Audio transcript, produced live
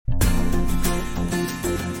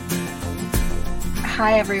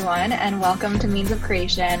Hi, everyone, and welcome to Means of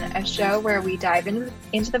Creation, a show where we dive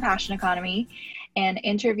into the passion economy and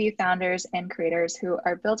interview founders and creators who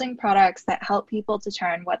are building products that help people to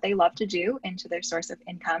turn what they love to do into their source of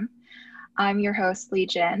income. I'm your host, Lee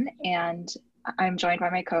Jin, and I'm joined by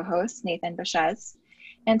my co-host, Nathan Bashez.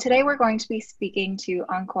 And today we're going to be speaking to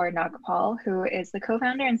Ankur Nagpal, who is the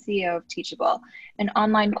co-founder and CEO of Teachable, an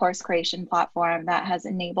online course creation platform that has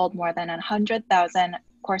enabled more than 100,000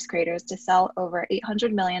 course creators to sell over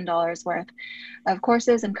 $800 million worth of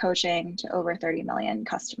courses and coaching to over 30 million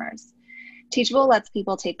customers. Teachable lets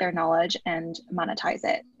people take their knowledge and monetize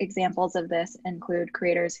it. Examples of this include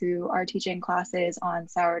creators who are teaching classes on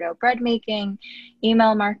sourdough bread making,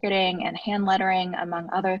 email marketing, and hand lettering, among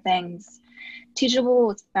other things. Teachable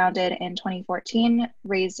was founded in 2014,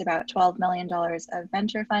 raised about $12 million of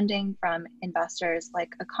venture funding from investors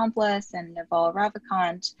like Accomplice and Naval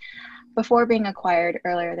Ravikant, before being acquired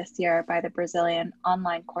earlier this year by the Brazilian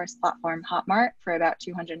online course platform Hotmart for about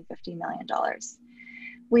 $250 million.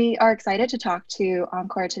 We are excited to talk to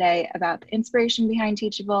Ankur today about the inspiration behind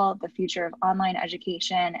Teachable, the future of online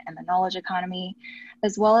education and the knowledge economy,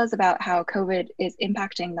 as well as about how COVID is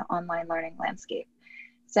impacting the online learning landscape.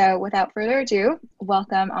 So without further ado,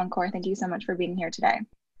 welcome, Ankur. Thank you so much for being here today.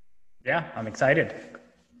 Yeah, I'm excited.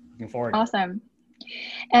 Looking forward. Awesome.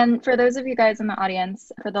 And for those of you guys in the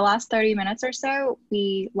audience, for the last 30 minutes or so,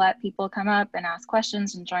 we let people come up and ask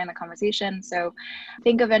questions and join the conversation. So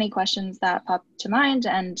think of any questions that pop to mind.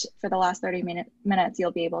 And for the last 30 minutes,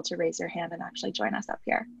 you'll be able to raise your hand and actually join us up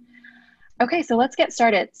here. Okay, so let's get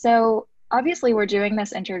started. So obviously, we're doing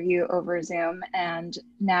this interview over Zoom, and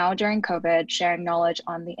now during COVID, sharing knowledge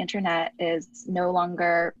on the internet is no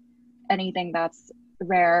longer anything that's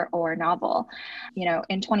rare or novel. You know,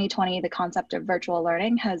 in 2020, the concept of virtual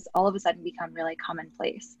learning has all of a sudden become really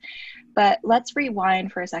commonplace. But let's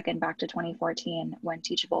rewind for a second back to 2014 when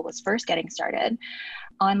Teachable was first getting started.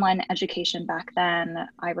 Online education back then,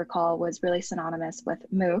 I recall, was really synonymous with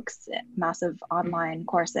MOOCs, massive online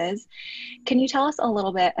courses. Can you tell us a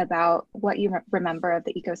little bit about what you remember of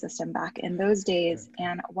the ecosystem back in those days,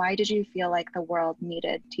 and why did you feel like the world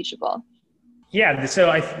needed Teachable? Yeah, so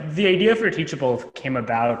the idea for Teachable came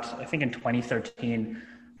about, I think in 2013.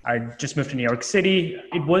 I just moved to New York City.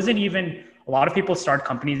 It wasn't even, a lot of people start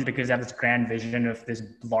companies because they have this grand vision of this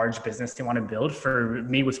large business they want to build. For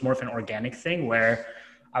me, it was more of an organic thing where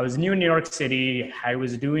I was new in New York City. I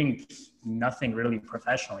was doing nothing really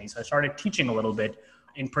professionally. So I started teaching a little bit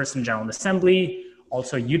in-person general assembly.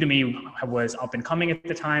 Also, Udemy was up and coming at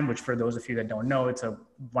the time, which for those of you that don't know, it's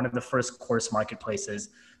one of the first course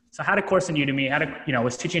marketplaces. So I had a course in Udemy,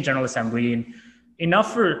 was teaching general assembly, and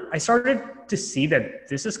I started to see that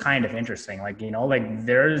this is kind of interesting.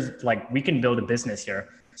 We can build a business here.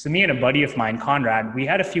 So me and a buddy of mine, Conrad, we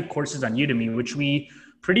had a few courses on Udemy, which we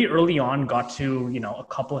pretty early on got to, a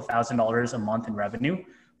couple of $1,000s a month in revenue,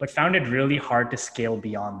 but found it really hard to scale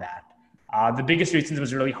beyond that. The biggest reasons it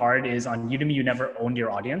was really hard is on Udemy, you never owned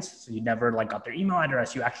your audience. So you never got their email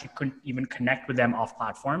address. You actually couldn't even connect with them off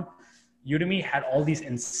platform. Udemy had all these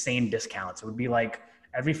insane discounts. It would be like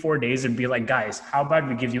every 4 days, it'd be like, guys, how about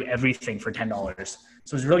we give you everything for $10?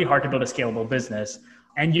 So it's really hard to build a scalable business.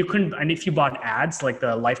 And if you bought ads, like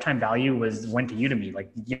the lifetime value went to Udemy.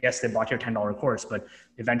 Like, yes, they bought your $10 course, but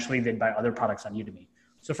eventually they'd buy other products on Udemy.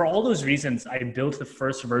 So for all those reasons, I built the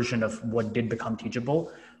first version of what did become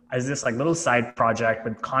Teachable as this little side project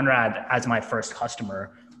with Conrad as my first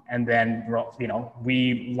customer. And then,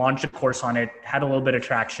 we launched a course on it, had a little bit of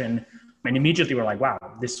traction. And immediately we're like, wow,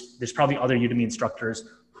 there's probably other Udemy instructors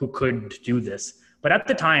who could do this. But at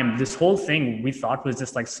the time, this whole thing we thought was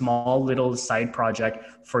this small little side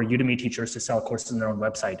project for Udemy teachers to sell courses on their own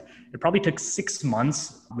website. It probably took 6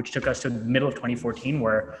 months, which took us to the middle of 2014,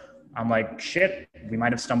 where I'm like, shit, we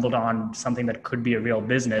might have stumbled on something that could be a real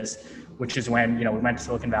business, which is when, we went to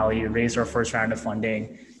Silicon Valley, raised our first round of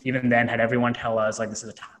funding. Even then had everyone tell us this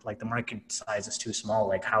is the market size is too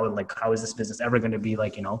small. How is this business ever going to be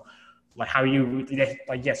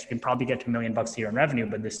yes, you can probably get to $1 million a year in revenue,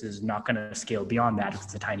 but this is not going to scale beyond that because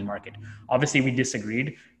it's a tiny market. Obviously, we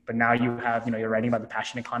disagreed, but now you have, you're writing about the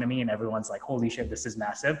passion economy and everyone's like, holy shit, this is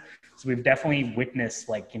massive. So we've definitely witnessed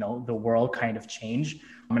the world kind of change,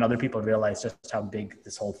 and other people realize just how big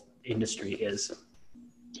this whole industry is.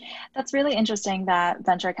 That's really interesting that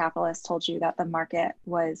venture capitalists told you that the market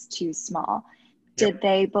was too small. Did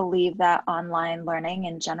they believe that online learning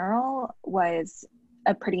in general was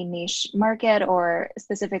a pretty niche market, or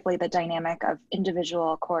specifically the dynamic of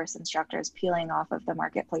individual course instructors peeling off of the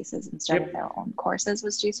marketplaces and starting their own courses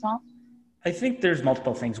was too small? I think there's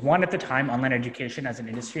multiple things. One, at the time, online education as an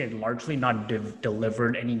industry had largely not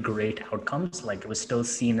delivered any great outcomes. Like it was still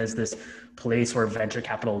seen as this place where venture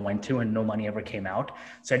capital went to and no money ever came out.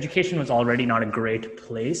 So education was already not a great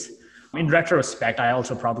place. In retrospect, I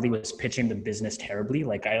also probably was pitching the business terribly.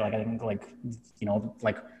 I think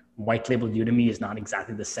white label Udemy is not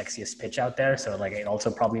exactly the sexiest pitch out there. So like it also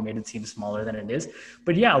probably made it seem smaller than it is.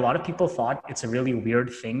 But yeah, a lot of people thought it's a really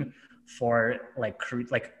weird thing for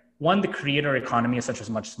one, the creator economy is such as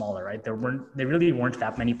much smaller, right? There really weren't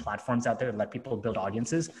that many platforms out there that let people build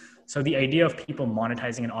audiences. So the idea of people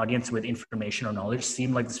monetizing an audience with information or knowledge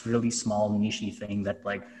seemed like this really small niche thing that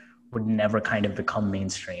like would never kind of become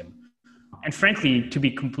mainstream. And frankly, to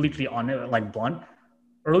be completely honest, like blunt,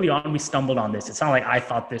 early on we stumbled on this. It's not like I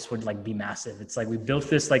thought this would like be massive. It's like we built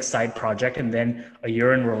this like side project, and then a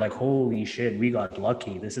year in we're like, holy shit, we got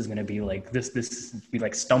lucky. This is going to be like this. We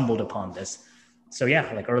like stumbled upon this. So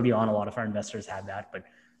yeah, like early on, a lot of our investors had that. But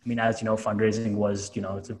I mean, as you know, fundraising was,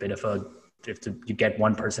 it's a bit of you get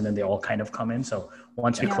one person and they all kind of come in. So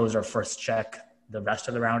once we closed our first check, the rest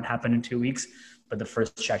of the round happened in 2 weeks, but the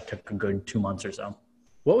first check took a good 2 months or so.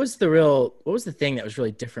 What was the thing that was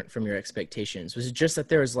really different from your expectations? Was it just that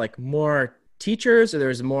there was like more teachers, or there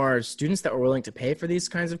was more students that were willing to pay for these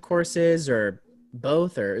kinds of courses, or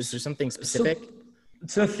both, or is there something specific?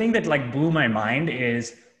 So the thing that like blew my mind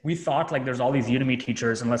is we thought like there's all these Udemy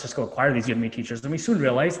teachers and let's just go acquire these Udemy teachers. And we soon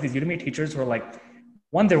realized these Udemy teachers were like,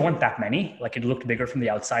 one, there weren't that many, like it looked bigger from the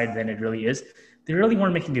outside than it really is. They really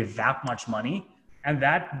weren't making that much money. And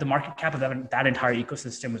that the market cap of that entire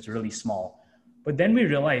ecosystem was really small. But then we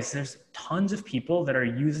realized there's tons of people that are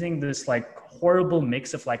using this like horrible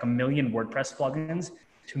mix of like 1 million WordPress plugins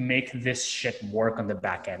to make this shit work on the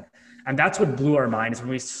back end. And that's what blew our minds when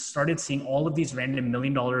we started seeing all of these random $1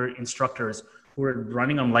 million instructors who are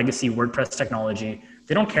running on legacy WordPress technology.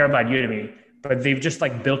 They don't care about Udemy, but they've just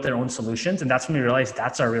like built their own solutions. And that's when we realized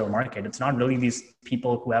that's our real market. It's not really these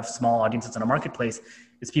people who have small audiences in a marketplace.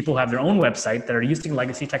 It's people who have their own website that are using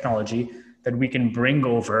legacy technology that we can bring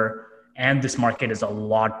over. And this market is a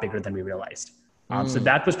lot bigger than we realized. So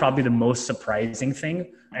that was probably the most surprising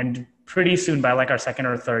thing. And pretty soon, by like our second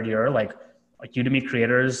or third year, like Udemy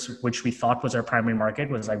creators, which we thought was our primary market,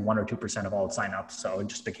 was like 1 or 2% of all signups. So it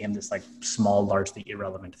just became this like small, largely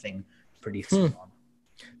irrelevant thing pretty soon on.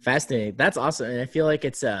 Fascinating. That's awesome. And I feel like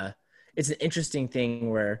it's an interesting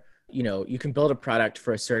thing where, you can build a product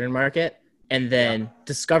for a certain market and then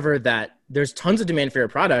discover that there's tons of demand for your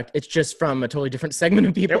product. It's just from a totally different segment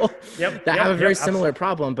of people that have a very similar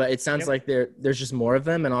problem, but it sounds like there's just more of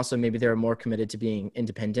them. And also maybe they're more committed to being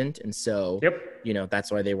independent. And so,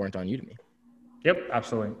 that's why they weren't on Udemy. Yep,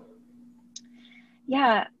 absolutely.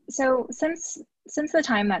 Yeah. So since the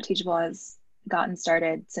time that Teachable has gotten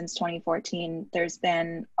started, since 2014, there's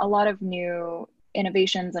been a lot of new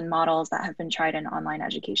innovations and models that have been tried in online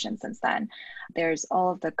education since then. There's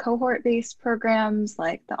all of the cohort-based programs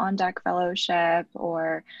like the On Deck Fellowship,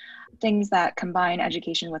 or things that combine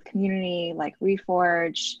education with community like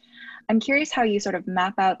Reforge. I'm curious how you sort of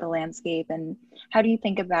map out the landscape, and how do you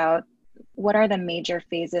think about what are the major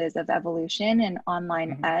phases of evolution in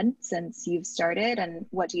online ed since you've started, and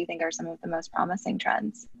what do you think are some of the most promising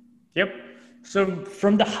trends? Yep. So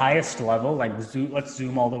from the highest level, like let's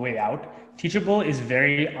zoom all the way out. Teachable is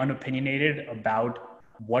very unopinionated about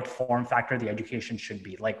what form factor the education should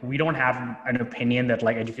be. Like we don't have an opinion that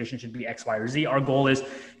like education should be X, Y, or Z. Our goal is,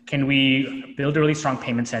 can we build a really strong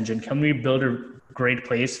payments engine? Can we build a great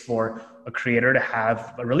place for a creator to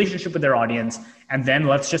have a relationship with their audience? And then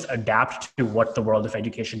let's just adapt to what the world of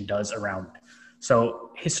education does around.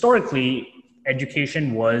 So historically,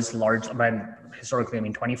 education was large, historically, I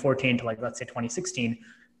mean, 2014 to like, let's say 2016,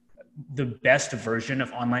 the best version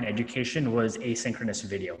of online education was asynchronous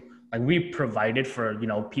video. Like we provided for,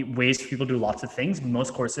 ways for people to do lots of things.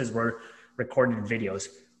 Most courses were recorded videos,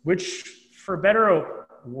 which for better or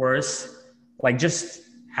worse, like just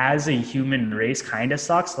as a human race kind of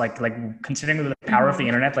sucks. Like considering the power of the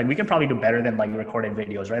internet, like we can probably do better than like recorded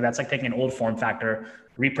videos, right? That's like taking an old form factor,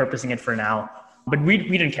 repurposing it for now. But we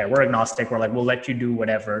didn't care. We're agnostic. We're like, we'll let you do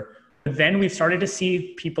whatever. But then we've started to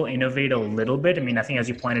see people innovate a little bit. I mean, I think as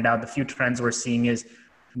you pointed out, the few trends we're seeing is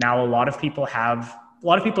now a lot of people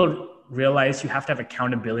realize you have to have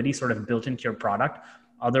accountability sort of built into your product.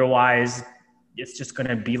 Otherwise, it's just going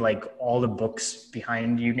to be like all the books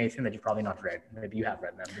behind you, Nathan, that you've probably not read. Maybe you have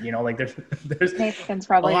read them. But, like there's Nathan's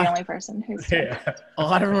probably the only person who's a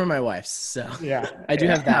lot of them are my wife's. So I do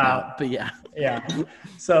have that out, but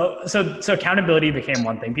So accountability became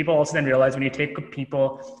one thing. People also then realized when you take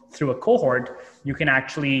people through a cohort, you can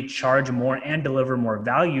actually charge more and deliver more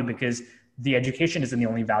value because the education isn't the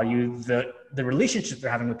only value. The relationships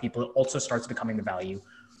they're having with people also starts becoming the value.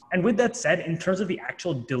 And with that said, in terms of the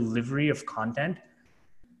actual delivery of content,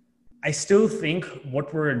 I still think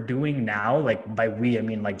what we're doing now, like by we, I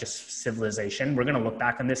mean like just civilization, we're going to look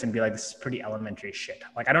back on this and be like, this is pretty elementary shit.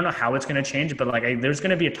 Like, I don't know how it's going to change, but like there's going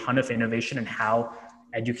to be a ton of innovation in how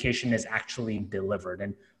education is actually delivered.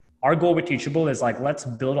 And our goal with Teachable is like, let's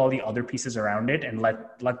build all the other pieces around it and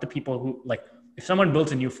let the people who like, if someone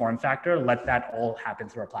builds a new form factor, let that all happen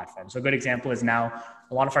through our platform. So a good example is now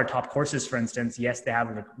a lot of our top courses, for instance, yes, they have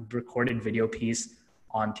a recorded video piece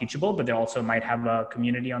on Teachable, but they also might have a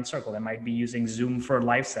community on Circle. They might be using Zoom for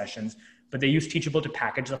live sessions, but they use Teachable to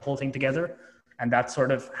package the whole thing together. And that's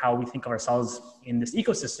sort of how we think of ourselves in this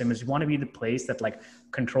ecosystem, is we want to be the place that like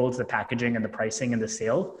controls the packaging and the pricing and the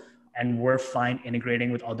sale. And we're fine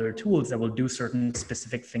integrating with other tools that will do certain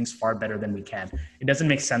specific things far better than we can. It doesn't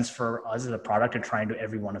make sense for us as a product to try and do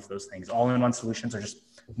every one of those things. All-in-one solutions are just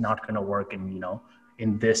not going to work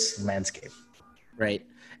in this landscape. Right.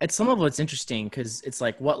 At some level, it's interesting because it's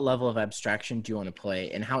like, what level of abstraction do you want to play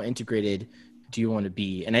and how integrated do you want to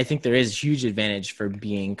be? And I think there is huge advantage for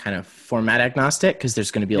being kind of format agnostic, because there's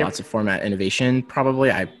going to be lots of format innovation,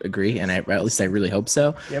 probably. I agree. And at least I really hope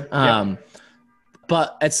so.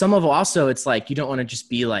 But at some level also, it's like, you don't want to just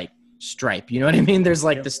be like Stripe. You know what I mean? There's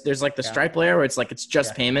like there's like the Stripe layer where it's like, it's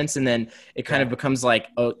just payments. And then it kind of becomes like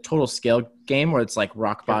a total scale game where it's like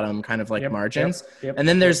rock bottom kind of like margins. And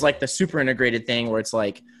then there's like the super integrated thing where it's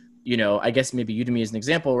like, I guess maybe Udemy is an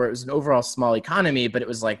example where it was an overall small economy, but it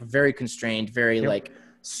was like very constrained, very like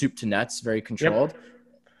soup to nuts, very controlled.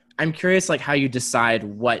 I'm curious, like how you decide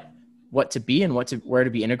what to be and where to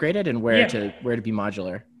be integrated and where to be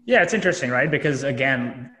modular. Yeah, it's interesting, right? Because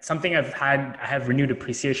again, something I have renewed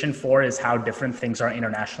appreciation for is how different things are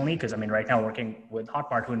internationally. Because I mean, right now working with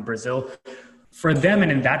Hotmart, who in Brazil, for them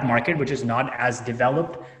and in that market, which is not as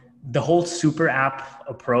developed, the whole super app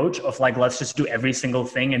approach of like, let's just do every single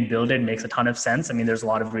thing and build it makes a ton of sense. I mean, there's a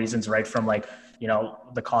lot of reasons, right? From like,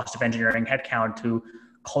 the cost of engineering headcount to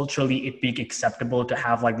culturally it being acceptable to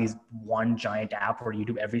have like these one giant app where you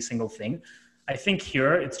do every single thing. I think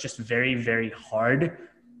here it's just very, very hard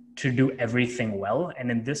to do everything well.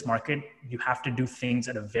 And in this market, you have to do things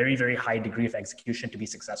at a very, very high degree of execution to be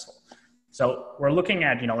successful. So we're looking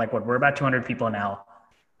at, we're about 200 people now.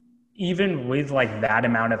 Even with like that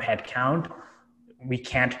amount of headcount, we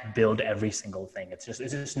can't build every single thing. It's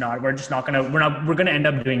just not, we're going to end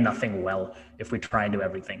up doing nothing well if we try and do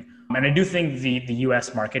everything. And I do think the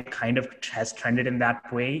US market kind of has trended in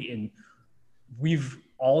that way. And we've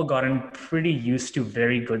all gotten pretty used to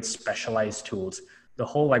very good specialized tools. The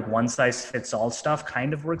whole like one size fits all stuff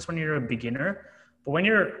kind of works when you're a beginner, but when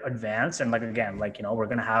you're advanced and like, again, like, we're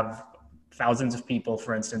going to have thousands of people,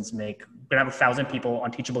 for instance, we're going to have 1,000 people on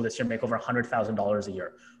Teachable this year make over $100,000 a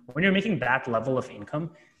year. When you're making that level of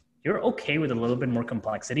income, you're okay with a little bit more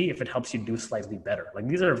complexity if it helps you do slightly better. Like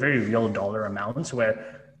these are very real dollar amounts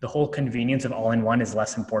where the whole convenience of all-in-one is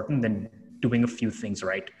less important than doing a few things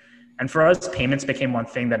right. And for us, payments became one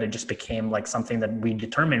thing that it just became like something that we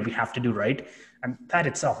determined we have to do right. And that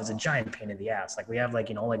itself is a giant pain in the ass. Like we have like,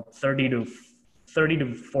 like 30 to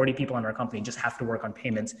 40 people in our company just have to work on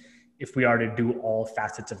payments if we are to do all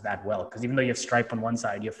facets of that well. Because even though you have Stripe on one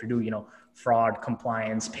side, you have to do, fraud,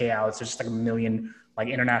 compliance, payouts. There's just like a million, like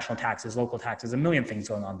international taxes, local taxes, a million things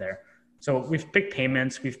going on there. So we've picked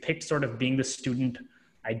payments. We've picked sort of being the student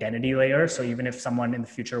identity layer. So even if someone in the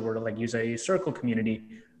future were to like use a Circle community,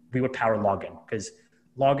 we would power login, because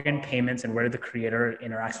login, payments, and where the creator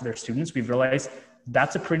interacts with their students, we've realized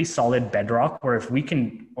that's a pretty solid bedrock where if we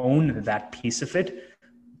can own that piece of it,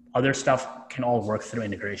 other stuff can all work through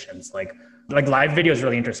integrations. Like live video is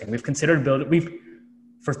really interesting. We've considered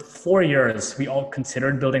for 4 years, we all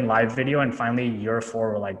considered building live video, and finally year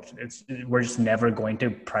 4, we're just never going to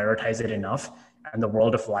prioritize it enough. And the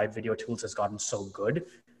world of live video tools has gotten so good,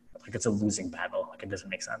 like it's a losing battle. Like it doesn't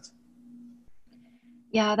make sense.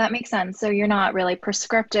 Yeah, that makes sense. So you're not really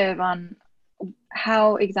prescriptive on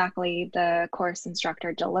how exactly the course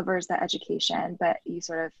instructor delivers the education, but you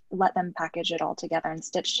sort of let them package it all together and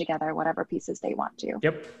stitch together whatever pieces they want to.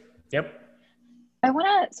 Yep. I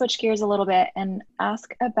want to switch gears a little bit and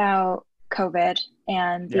ask about COVID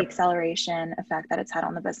and the acceleration effect that it's had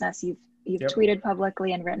on the business. You've tweeted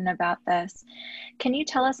publicly and written about this. Can you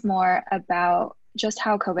tell us more about just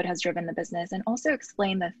how COVID has driven the business, and also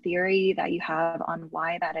explain the theory that you have on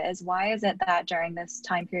why that is? Why is it that during this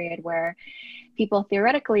time period where people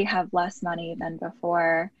theoretically have less money than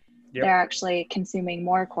before, they're actually consuming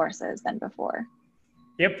more courses than before?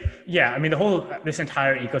 Yeah. I mean, this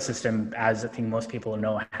entire ecosystem, as I think most people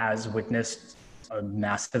know, has witnessed a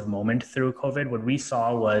massive moment through COVID. What we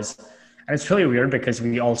saw was, and it's really weird because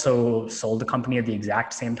we also sold the company at the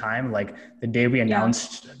exact same time. Like the day we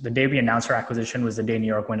announced our acquisition was the day New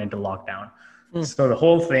York went into lockdown. So the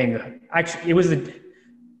whole thing, actually, it was the day,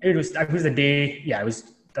 it was,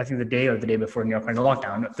 I think the day or the day before New York went into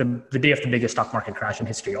lockdown, the day of the biggest stock market crash in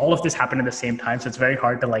history. All of this happened at the same time. So it's very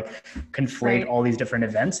hard to like conflate all these different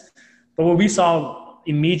events. But what we saw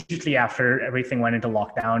immediately after everything went into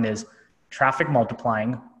lockdown is traffic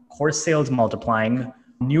multiplying, course sales multiplying,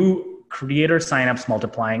 new creator signups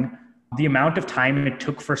multiplying. The amount of time it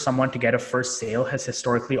took for someone to get a first sale has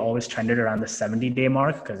historically always trended around the 70-day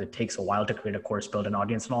mark because it takes a while to create a course, build an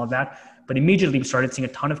audience and all of that. But immediately we started seeing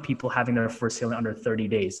a ton of people having their first sale in under 30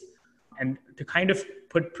 days. And to kind of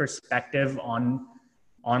put perspective on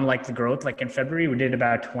like the growth, like in February, we did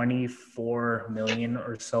about 24 million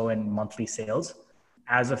or so in monthly sales.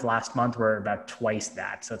 As of last month, we're about twice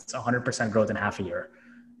that. So it's 100% growth in half a year.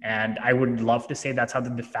 And I would love to say that's how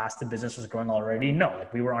the fast the business was growing already. No,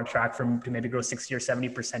 like we were on track to maybe grow 60 or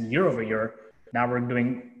 70% year over year. Now we're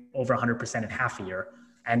doing over 100% in half a year.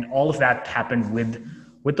 And all of that happened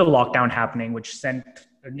with the lockdown happening, which sent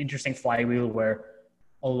an interesting flywheel where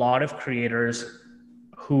a lot of creators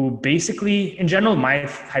who basically, in general, my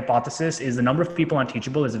hypothesis is the number of people on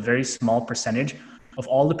Teachable is a very small percentage of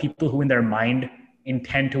all the people who in their mind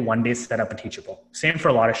intend to one day set up a Teachable. Same for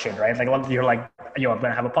a lot of shit, right? Like you're like, I'm going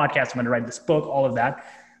to have a podcast, I'm going to write this book, all of that.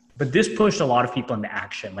 But this pushed a lot of people into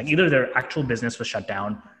action. Like either their actual business was shut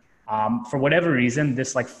down. For whatever reason,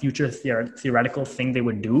 this like future theoretical thing they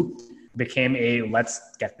would do became a let's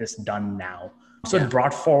get this done now. So it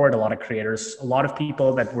brought forward a lot of creators. A lot of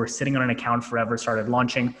people that were sitting on an account forever started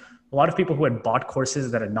launching. A lot of people who had bought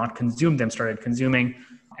courses that had not consumed them started consuming.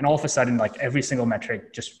 And all of a sudden, like every single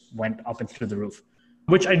metric just went up and through the roof,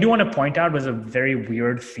 which I do want to point out was a very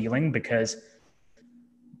weird feeling because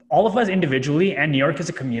all of us individually and New York as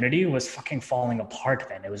a community was fucking falling apart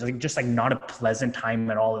then. It was like just like not a pleasant time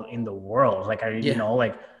at all in the world. Like you know,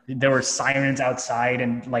 like there were sirens outside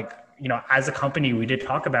and like, you know, as a company, we did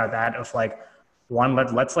talk about that of like, one,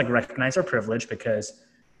 let's like recognize our privilege because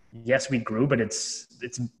yes, we grew, but it's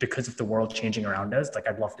because of the world changing around us. Like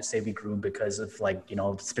I'd love to say we grew because of like, you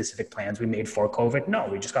know, specific plans we made for COVID. No,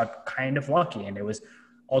 we just got kind of lucky. And it was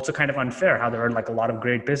also kind of unfair how there are like a lot of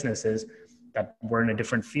great businesses that were in a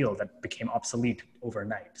different field that became obsolete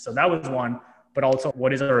overnight. So that was one, but also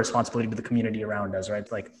what is our responsibility to the community around us,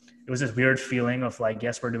 right? Like it was this weird feeling of like,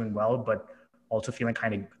 yes, we're doing well, but also feeling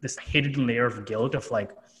kind of this hidden layer of guilt of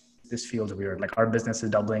like, this feels weird. Like our business is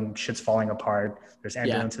doubling, shit's falling apart. There's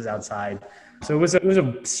ambulances outside. So it was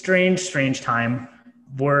a strange time.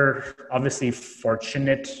 We're obviously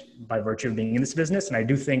fortunate by virtue of being in this business. And I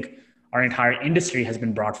do think our entire industry has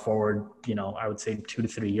been brought forward, you know, I would say 2 to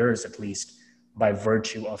 3 years at least by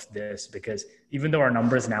virtue of this, because even though our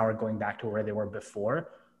numbers now are going back to where they were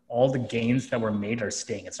before, all the gains that were made are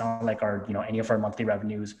staying. It's not like our, you know, any of our monthly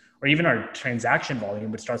revenues or even our transaction volume,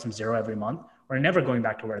 which starts from zero every month. We're never going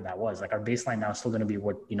back to where that was. Like our baseline now is still going to be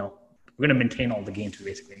what, you know, we're going to maintain all the gains we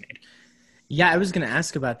basically made. Yeah, I was going to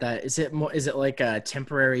ask about that. Is it like a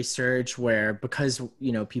temporary surge where because,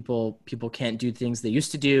 you know, people can't do things they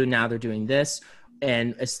used to do, now they're doing this,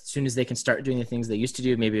 and as soon as they can start doing the things they used to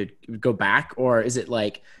do, maybe it would go back? Or is it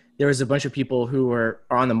like there was a bunch of people who are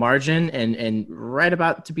on the margin and right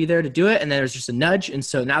about to be there to do it, and then there's just a nudge, and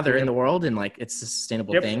so now they're in the world and like it's a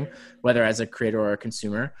sustainable thing, whether as a creator or a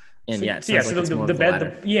consumer? And it's a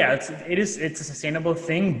sustainable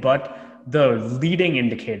thing, but the leading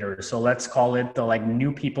indicator, so let's call it the like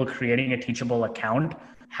new people creating a Teachable account,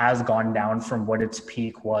 has gone down from what its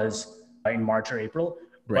peak was in March or April.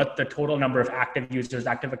 Right. But the total number of active users,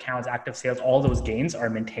 active accounts, active sales, all those gains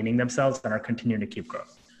are maintaining themselves and are continuing to keep growing.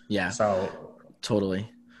 Yeah. So totally.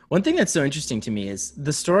 One thing that's so interesting to me is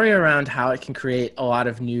the story around how it can create a lot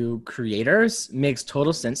of new creators makes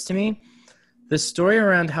total sense to me. The story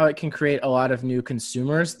around how it can create a lot of new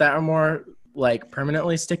consumers that are more like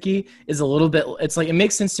permanently sticky is a little bit, it's like, it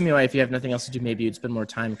makes sense to me why if you have nothing else to do, maybe you'd spend more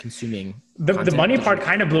time consuming the money part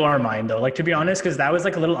kind of blew our mind though, like to be honest, because that was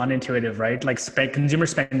like a little unintuitive, right? Like consumer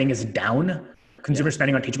spending is down, consumer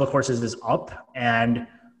spending on Teachable courses is up. And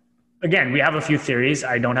again, we have a few theories.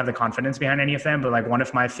 I don't have the confidence behind any of them, but like one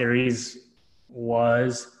of my theories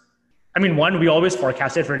was, I mean, one, we always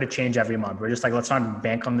forecasted for it to change every month. We're just like, let's not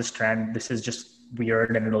bank on this trend. This is just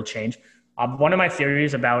weird and it'll change. One of my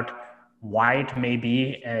theories about why it may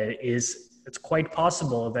be is it's quite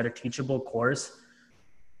possible that a Teachable course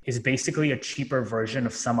is basically a cheaper version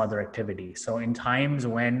of some other activity. So in times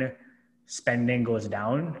when spending goes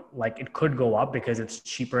down, like it could go up because it's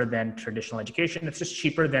cheaper than traditional education. It's just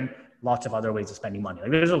cheaper than lots of other ways of spending money.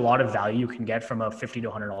 Like there's a lot of value you can get from a $50 to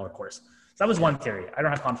 $100 course. So that was one theory. I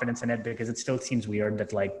don't have confidence in it because it still seems weird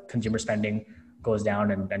that like consumer spending goes down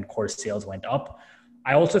and course sales went up.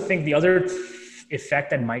 I also think the other effect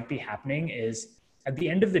that might be happening is at the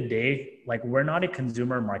end of the day, like we're not a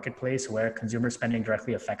consumer marketplace where consumer spending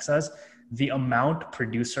directly affects us. The amount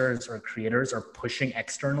producers or creators are pushing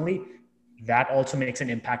externally, that also makes an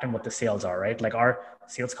impact on what the sales are, right? Like our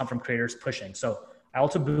sales come from creators pushing. So I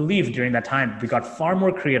also believe during that time, we got far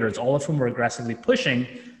more creators, all of whom were aggressively pushing.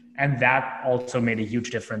 And that also made a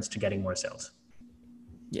huge difference to getting more sales.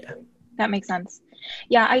 Yeah. That makes sense.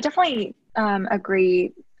 Yeah, I definitely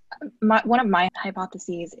agree. One of my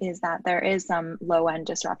hypotheses is that there is some low-end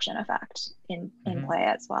disruption effect in play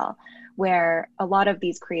as well, where a lot of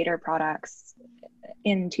these creator products,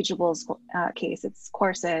 in Teachable's case, it's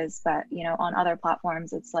courses, but on other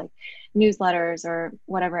platforms, it's like newsletters or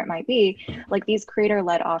whatever it might be. Like these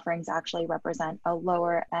creator-led offerings actually represent a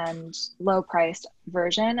lower and low-priced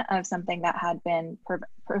version of something that had been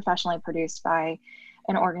professionally produced by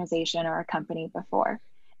an organization or a company before.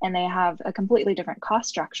 And they have a completely different cost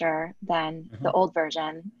structure than the old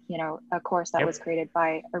version. A course that was created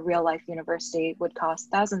by a real life university would cost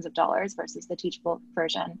thousands of dollars versus the Teachable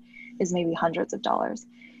version is maybe hundreds of dollars.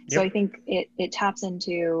 So I think it taps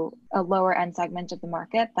into a lower end segment of the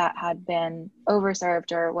market that had been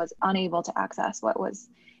overserved or was unable to access what was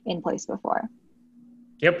in place before.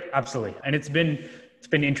 Yep, absolutely. And it's been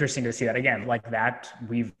interesting to see that again, like that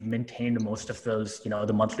we've maintained most of those,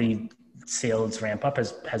 the monthly sales ramp up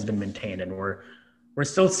has been maintained, and we're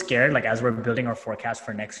still scared. Like as we're building our forecast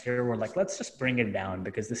for next year, we're like, let's just bring it down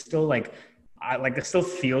because this still it still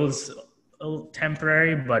feels a little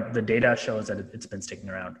temporary, but the data shows that it's been sticking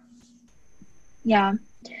around. Yeah,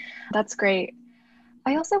 that's great.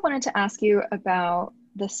 I also wanted to ask you about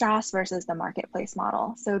the SaaS versus the marketplace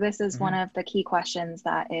model. So this is one of the key questions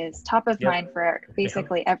that is top of mind for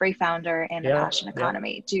basically every founder in the passion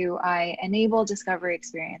economy. Do I enable discovery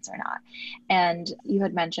experience or not? And you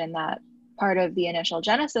had mentioned that part of the initial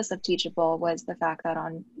genesis of Teachable was the fact that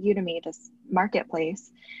on Udemy, this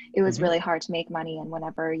marketplace, it was really hard to make money. And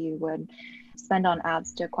whenever you would spend on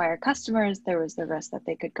ads to acquire customers, there was the risk that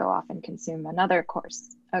they could go off and consume another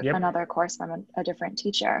course from a different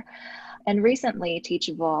teacher. And recently,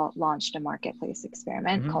 Teachable launched a marketplace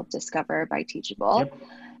experiment called Discover by Teachable.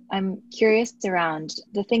 I'm curious around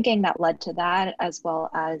the thinking that led to that, as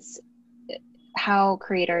well as how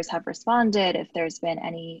creators have responded, if there's been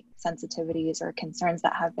any sensitivities or concerns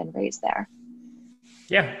that have been raised there.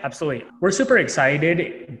 Yeah, absolutely. We're super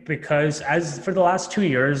excited because as for the last 2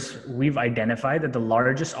 years, we've identified that the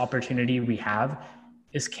largest opportunity we have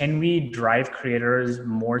is can we drive creators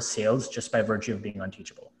more sales just by virtue of being on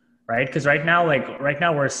Teachable, right? Because right now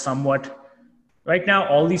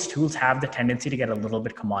all these tools have the tendency to get a little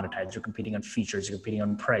bit commoditized. You're competing on features, you're competing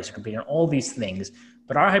on price, you're competing on all these things.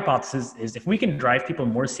 But our hypothesis is if we can drive people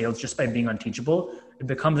more sales just by being on Teachable, it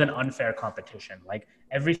becomes an unfair competition. Like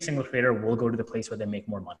every single creator will go to the place where they make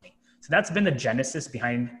more money. So that's been the genesis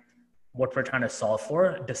behind what we're trying to solve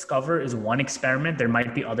for. Discover is one experiment. There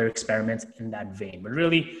might be other experiments in that vein, but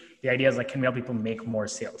really the idea is like, can we help people make more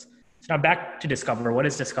sales? So now back to Discover. What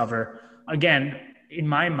is Discover? Again, in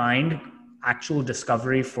my mind, actual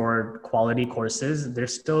discovery for quality courses,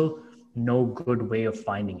 there's still no good way of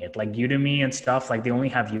finding it. Like Udemy and stuff, like they only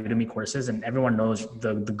have Udemy courses and everyone knows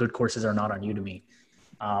the good courses are not on Udemy.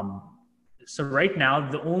 So right now,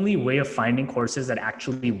 the only way of finding courses that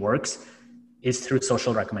actually works is through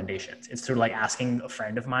social recommendations. It's through like asking a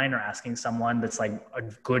friend of mine or asking someone that's like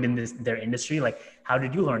good in their industry. Like, how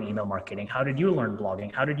did you learn email marketing? How did you learn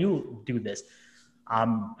blogging? How did you do this?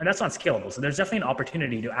 And that's not scalable. So there's definitely an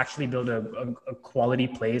opportunity to actually build a quality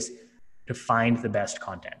place to find the best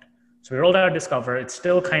content. So we rolled out Discover. It's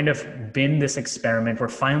still kind of been this experiment. We're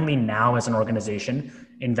finally now as an organization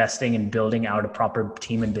investing in building out a proper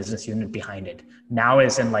team and business unit behind it. Now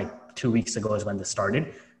is in like 2 weeks ago is when this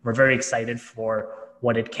started. We're very excited for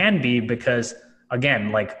what it can be because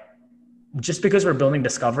again, like just because we're building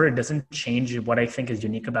Discover, it doesn't change what I think is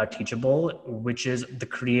unique about Teachable, which is the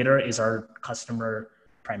creator is our customer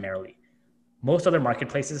primarily. Most other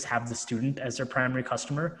marketplaces have the student as their primary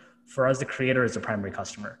customer. For us, the creator is the primary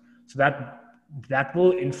customer. So that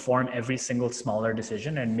will inform every single smaller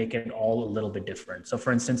decision and make it all a little bit different. So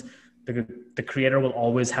for instance, the creator will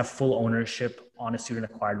always have full ownership on a student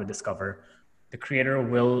acquired with Discover. The creator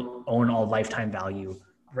will own all lifetime value.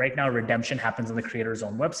 Right now, redemption happens on the creator's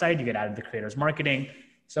own website. You get added to the creator's marketing.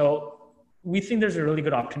 So we think there's a really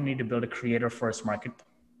good opportunity to build a creator-first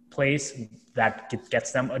marketplace that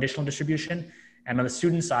gets them additional distribution. And on the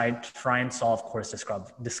student side, try and solve course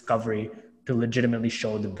discovery to legitimately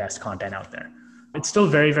show the best content out there. It's still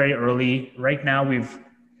very, very early. Right now,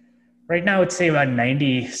 I'd say about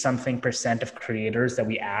 90 something % of creators that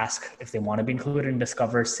we ask if they want to be included in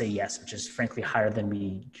Discover say yes, which is frankly higher than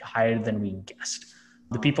we guessed.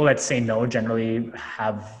 The people that say no generally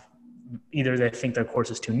have either they think their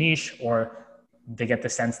course is too niche, or they get the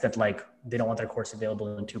sense that like they don't want their course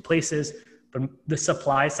available in 2 places. But the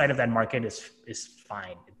supply side of that market is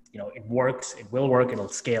fine. It works, it will work, it'll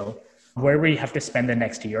scale. Where we have to spend the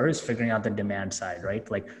next year is figuring out the demand side,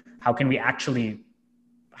 right? Like how can we actually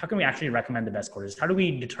recommend the best courses? How do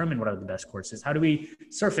we determine what are the best courses? How do we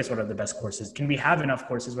surface what are the best courses? Can we have enough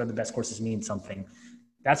courses where the best courses mean something?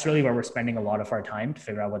 That's really where we're spending a lot of our time to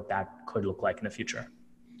figure out what that could look like in the future.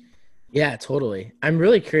 Yeah, totally. I'm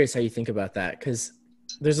really curious how you think about that, because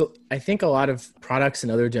I think a lot of products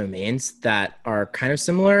in other domains that are kind of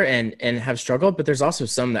similar and have struggled, but there's also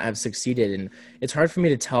some that have succeeded. And it's hard for me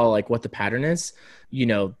to tell like what the pattern is.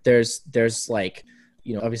 There's like,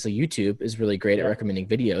 obviously YouTube is really great at recommending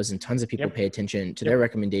videos, and tons of people pay attention to their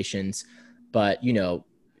recommendations, but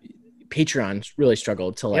Patreon really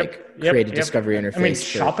struggled to create a discovery interface. I mean,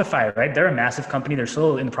 Shopify, right? They're a massive company. They're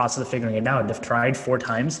still in the process of figuring it out. They've tried 4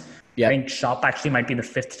 times. I think Shop actually might be the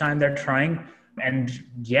 5th time they're trying. And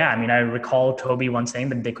I recall Toby once saying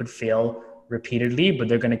that they could fail repeatedly, but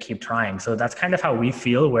they're going to keep trying. So that's kind of how we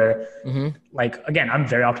feel, where again, I'm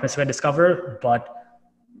very optimistic about Discover, but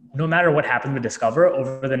no matter what happens with Discover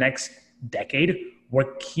over the next decade, we're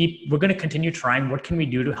going to continue trying. What can we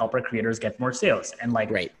do to help our creators get more sales? And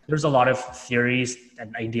there's a lot of theories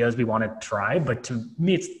and ideas we want to try, but to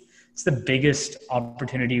me, it's the biggest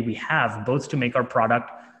opportunity we have, both to make our product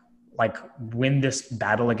win this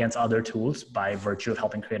battle against other tools by virtue of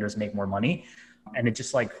helping creators make more money. And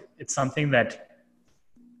it's something that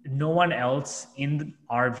no one else in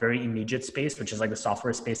our very immediate space, which is the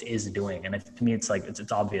software space, is doing. And to me, it's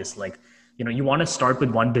obvious. You want to start with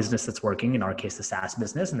one business that's working, in our case, the SaaS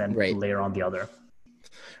business, and then layer on the other.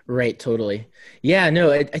 Right. Totally. Yeah,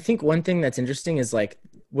 no, I think one thing that's interesting is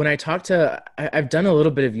when I've done a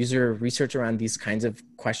little bit of user research around these kinds of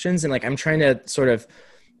questions, and I'm trying to sort of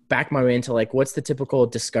back my way into what's the typical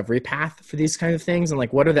discovery path for these kinds of things,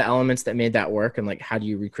 and what are the elements that made that work, and how do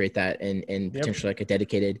you recreate that in potentially a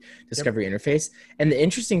dedicated discovery interface. And the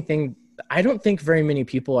interesting thing, I don't think very many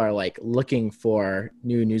people are looking for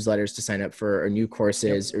new newsletters to sign up for, or new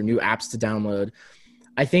courses or new apps to download.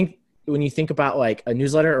 I think when you think about a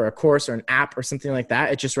newsletter or a course or an app or something like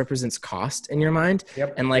that, it just represents cost in your mind.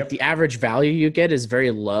 And the average value you get is very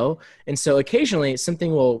low. And so occasionally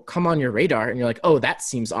something will come on your radar and you're like, oh, that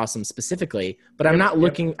seems awesome specifically, but I'm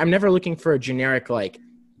never looking for a generic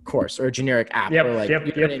course or a generic app or you know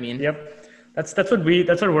what I mean? That's what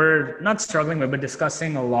we're not struggling with, but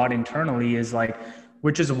discussing a lot internally is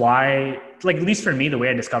which is why, at least for me, the way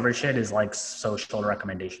I discover shit is social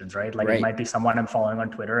recommendations, right? It might be someone I'm following on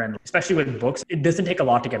Twitter, and especially with books, it doesn't take a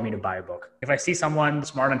lot to get me to buy a book. If I see someone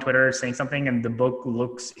smart on Twitter saying something and the book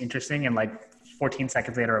looks interesting, and 14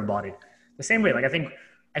 seconds later I bought it. The same way,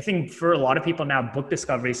 I think for a lot of people now, book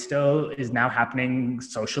discovery still is now happening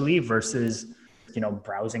socially versus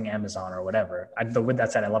browsing Amazon or whatever. With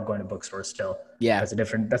that said, I love going to bookstores still. Yeah, that's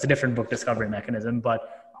a different book discovery mechanism,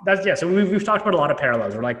 but. So we've talked about a lot of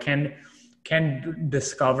parallels. We're can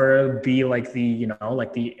Discover be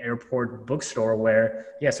the airport bookstore where,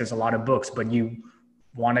 yes, there's a lot of books, but you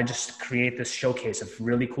want to just create this showcase of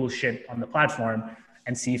really cool shit on the platform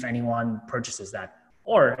and see if anyone purchases that?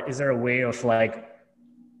 Or is there a way of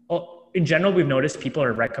in general, we've noticed people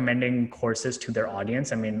are recommending courses to their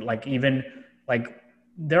audience. I mean,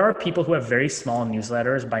 there are people who have very small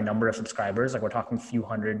newsletters by number of subscribers. We're talking a few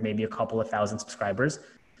hundred, maybe a couple of thousand subscribers.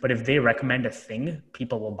 But if they recommend a thing,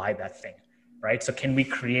 people will buy that thing, right? So can we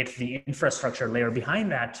create the infrastructure layer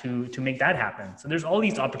behind that to make that happen? So there's all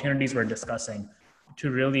these opportunities we're discussing to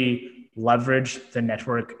really leverage the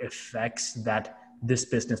network effects that this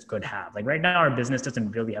business could have. Right now, our business doesn't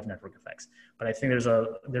really have network effects, but I think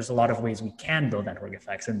there's a lot of ways we can build network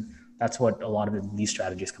effects, and that's what a lot of these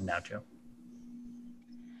strategies come down to.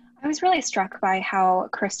 I was really struck by how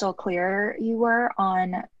crystal clear you were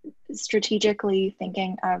on strategically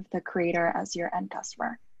thinking of the creator as your end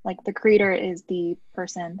customer. The creator is the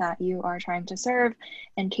person that you are trying to serve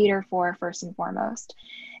and cater for first and foremost.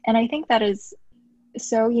 And I think that is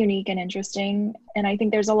so unique and interesting. And I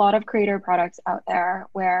think there's a lot of creator products out there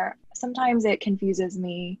where sometimes it confuses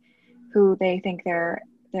me who they think their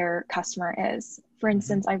customer is. For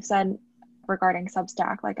instance, I've said regarding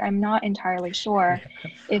Substack, I'm not entirely sure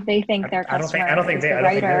if they think their customer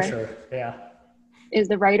is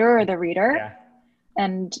the writer or the reader.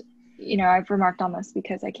 And, you know, I've remarked on this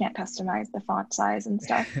because I can't customize the font size and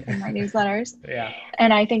stuff in my newsletters. Yeah.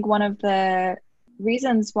 And I think one of the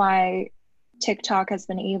reasons why TikTok has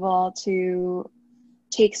been able to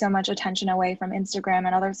take so much attention away from Instagram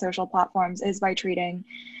and other social platforms is by treating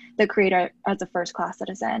the creator as a first-class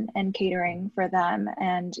citizen and catering for them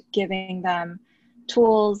and giving them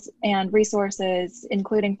tools and resources,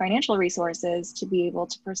 including financial resources, to be able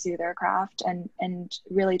to pursue their craft, and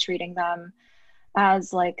really treating them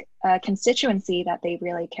as like a constituency that they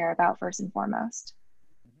really care about first and foremost.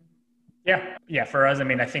 Yeah. For us, I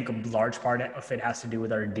mean, I think a large part of it has to do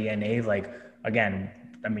with our DNA. Like, again,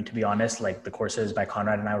 I mean, to be honest, like the courses by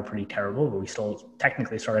Conrad and I were pretty terrible, but we still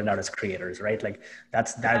technically started out as creators, right? Like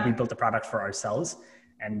we built the product for ourselves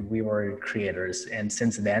and we were creators. And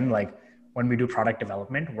since then, like when we do product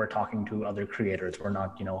development, we're talking to other creators. We're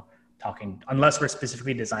not, you know, talking, unless we're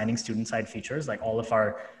specifically designing student side features, like all of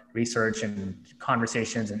our research and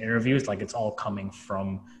conversations and interviews, like it's all coming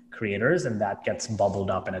from creators, and that gets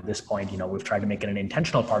bubbled up. And at this point, you know, we've tried to make it an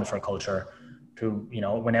intentional part of our culture to, you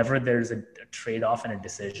know, whenever there's a trade-off and a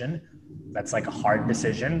decision that's like a hard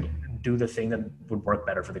decision, do the thing that would work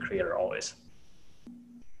better for the creator always.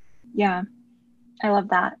 Yeah, I love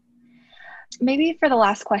that. Maybe for the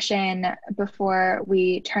last question before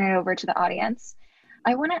we turn it over to the audience,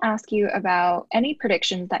 I want to ask you about any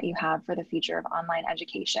predictions that you have for the future of online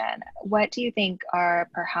education. What do you think are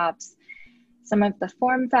perhaps some of the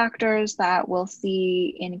form factors that we'll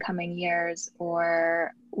see in coming years,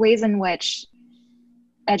 or ways in which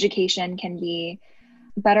education can be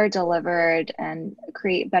better delivered and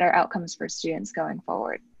create better outcomes for students going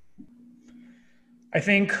forward? I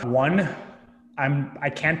think I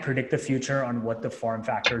can't predict the future on what the form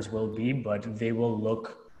factors will be, but they will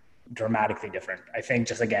look dramatically different. I think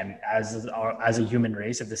just again, as a human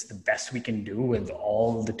race, if this is the best we can do with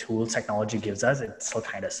all the tools technology gives us, it still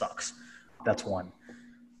kind of sucks. That's one.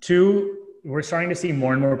 Two, we're starting to see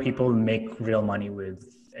more and more people make real money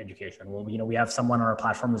with education. Well, you know, we have someone on our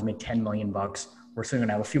platform who's made $10 million. We're soon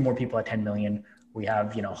gonna have a few more people at 10 million. We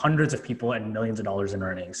have, you know, hundreds of people and millions of dollars in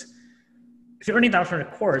earnings. If you're earning that from a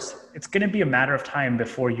course, it's going to be a matter of time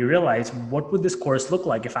before you realize, what would this course look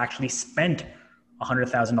like if I actually spent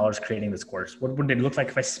 $100,000 creating this course? What would it look like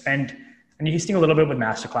if I spent, and you're seeing a little bit with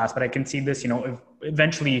Masterclass, but I can see this, you know,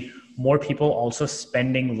 eventually more people also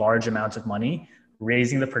spending large amounts of money,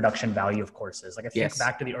 raising the production value of courses. Like I think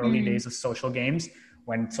back to the early days of social games,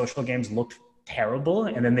 when social games looked terrible,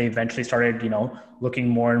 and then they eventually started, you know, looking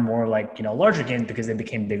more and more like, you know, larger games because they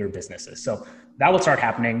became bigger businesses. So that will start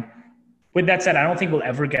happening. With that said, I don't think we'll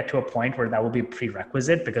ever get to a point where that will be a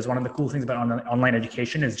prerequisite, because one of the cool things about online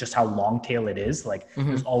education is just how long tail it is. Like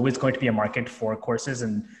there's always going to be a market for courses,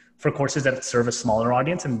 and for courses that serve a smaller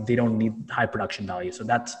audience and they don't need high production value. So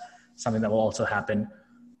that's something that will also happen.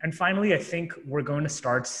 And finally, I think we're going to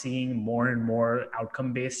start seeing more and more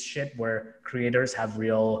outcome-based shit where creators have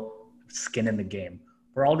real skin in the game.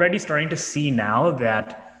 We're already starting to see now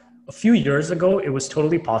that a few years ago, it was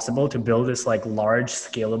totally possible to build this like large,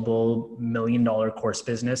 scalable $1 million course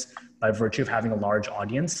business by virtue of having a large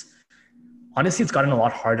audience. Honestly, it's gotten a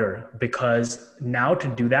lot harder, because now to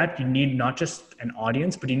do that, you need not just an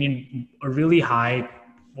audience, but you need a really high,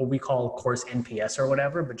 what we call course NPS or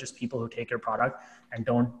whatever, but just people who take your product and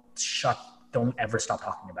don't ever stop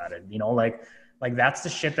talking about it. You know, like that's the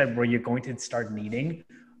shit that where you're going to start needing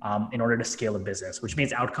in order to scale a business, which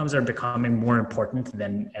means outcomes are becoming more important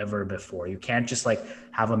than ever before. You can't just like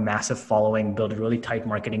have a massive following, build a really tight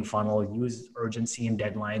marketing funnel, use urgency and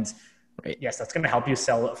deadlines. Right. Yes, that's going to help you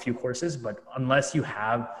sell a few courses, but unless you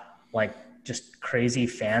have like just crazy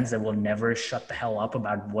fans that will never shut the hell up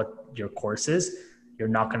about what your course is, you're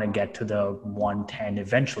not going to get to the 110,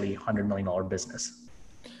 eventually $100 million business.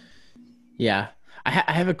 Yeah.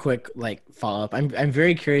 I have a quick like follow up. I'm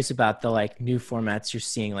very curious about the like new formats you're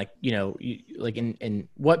seeing, like, you know, like in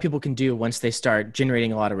what people can do once they start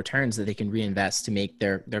generating a lot of returns that they can reinvest to make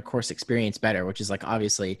their course experience better, which is like,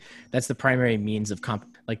 obviously that's the primary means of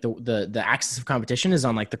like the axis of competition is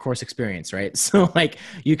on like the course experience, right? So like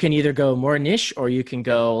you can either go more niche or you can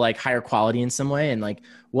go like higher quality in some way. And like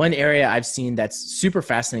one area I've seen that's super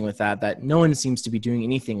fascinating with that no one seems to be doing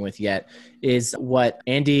anything with yet is what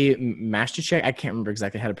Andy Mashtuchek, I can't remember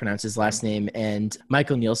exactly how to pronounce his last name, and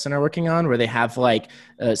Michael Nielsen are working on, where they have like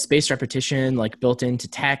spaced repetition like built into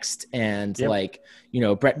text and like, you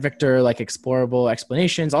know, Brett Victor, like explorable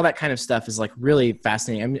explanations, all that kind of stuff is like really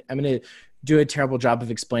fascinating. I'm going to do a terrible job of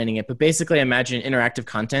explaining it, but basically imagine interactive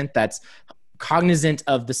content that's cognizant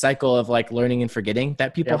of the cycle of like learning and forgetting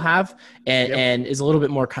that people have, and is a little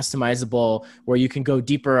bit more customizable, where you can go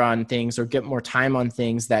deeper on things or get more time on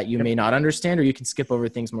things that you may not understand, or you can skip over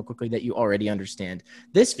things more quickly that you already understand.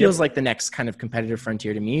 This feels like the next kind of competitive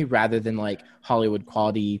frontier to me, rather than like Hollywood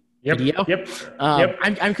quality video.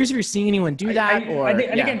 I'm curious if you're seeing anyone do that. I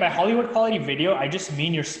think again, by Hollywood quality video, I just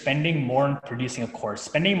mean you're spending more on producing a course.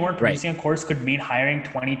 Spending more on producing a course could mean hiring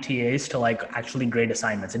 20 TAs to like actually grade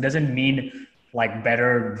assignments. It doesn't mean like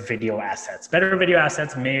better video assets. Better video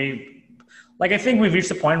assets may, like, I think we've reached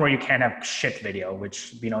the point where you can't have shit video,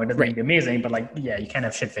 which, you know, it doesn't be amazing, but like, yeah, you can't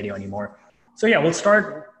have shit video anymore. So yeah,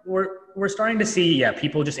 we're starting to see,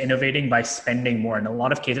 people just innovating by spending more. In a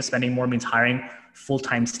lot of cases, spending more means hiring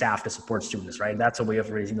full-time staff to support students, right? That's a way of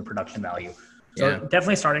raising the production value. So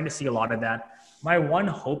definitely starting to see a lot of that. My one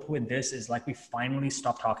hope with this is like we finally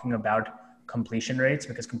stop talking about completion rates,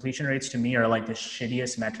 because completion rates to me are like the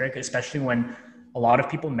shittiest metric, especially when a lot of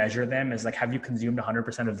people measure them as like, have you consumed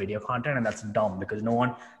 100% of video content? And that's dumb, because no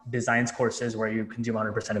one designs courses where you consume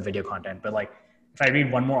 100% of video content. But like, if I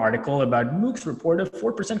read one more article about MOOCs report a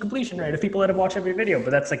 4% completion rate of people that have watched every video, but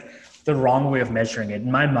that's like the wrong way of measuring it.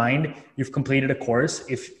 In my mind, you've completed a course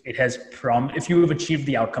if it has if you have achieved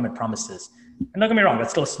the outcome it promises. And don't get me wrong,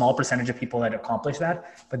 that's still a small percentage of people that accomplish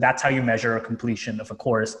that, but that's how you measure a completion of a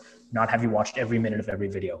course, not have you watched every minute of every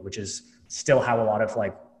video, which is still how a lot of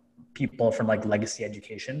like people from like legacy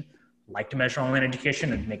education like to measure online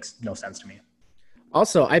education. It makes no sense to me.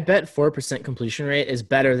 Also, I bet 4% completion rate is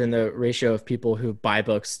better than the ratio of people who buy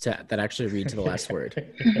books that actually read to the last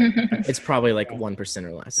word. It's probably like 1%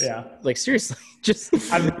 or less. Yeah. Like seriously, just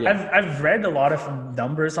I've read a lot of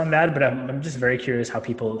numbers on that, but I'm just very curious how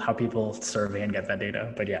people survey and get that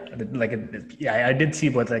data. But I did see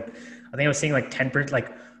what, like, I think I was seeing like 10%, like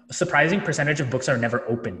a surprising percentage of books are never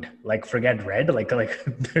opened. Like forget read, like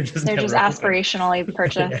they're just aspirationally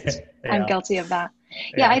purchased. I'm guilty of that.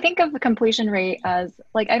 Yeah, I think of the completion rate as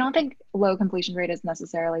like, I don't think low completion rate is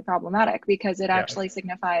necessarily problematic, because it actually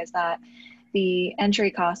signifies that the entry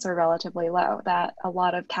costs are relatively low, that a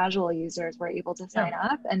lot of casual users were able to sign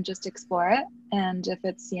up and just explore it. And if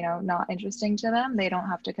it's, you know, not interesting to them, they don't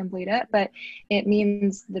have to complete it, but it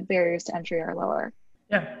means the barriers to entry are lower.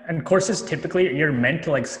 Yeah. And courses, typically you're meant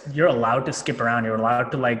to you're allowed to skip around. You're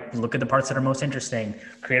allowed to look at the parts that are most interesting.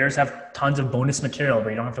 Creators have tons of bonus material where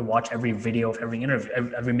you don't have to watch every video of every interview,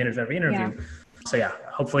 every minute of every interview. So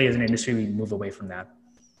hopefully as an industry, we move away from that.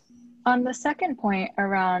 On the second point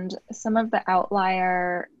around some of the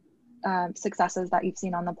outlier successes that you've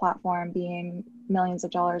seen on the platform being millions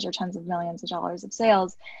of dollars or tens of millions of dollars of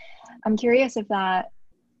sales, I'm curious if that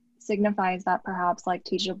signifies that perhaps like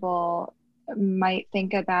Teachable might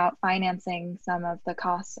think about financing some of the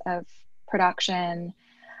costs of production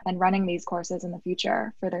and running these courses in the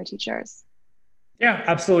future for their teachers. Yeah,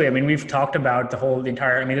 absolutely. I mean, we've talked about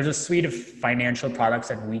there's a suite of financial products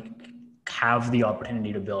that we have the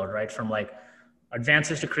opportunity to build, right? From like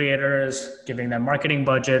advances to creators, giving them marketing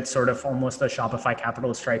budgets, sort of almost the Shopify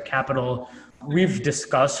Capital, Stripe Capital. We've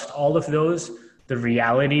discussed all of those. The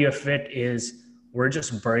reality of it is we're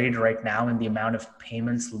just buried right now in the amount of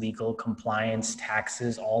payments, legal, compliance,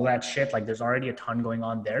 taxes, all that shit. Like there's already a ton going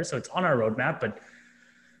on there. So it's on our roadmap, but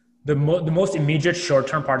the most immediate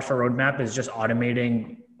short-term part of our roadmap is just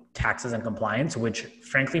automating taxes and compliance, which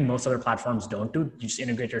frankly, most other platforms don't do. You just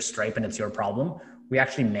integrate your Stripe and it's your problem. We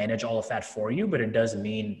actually manage all of that for you, but it does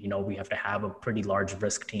mean, you know, we have to have a pretty large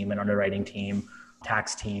risk team and underwriting team,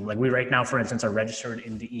 tax team. Like we right now, for instance, are registered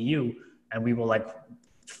in the EU, and we will like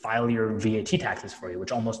file your VAT taxes for you,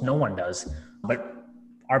 which almost no one does. But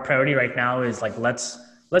our priority right now is like, let's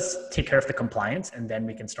take care of the compliance, and then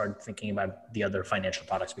we can start thinking about the other financial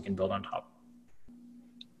products we can build on top.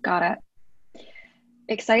 Got it.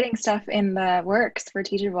 Exciting stuff in the works for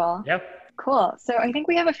Teachable. Yep. Cool. So I think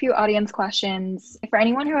we have a few audience questions. For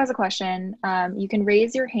anyone who has a question, you can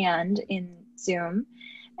raise your hand in Zoom.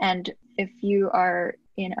 And if you are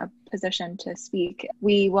in a position to speak,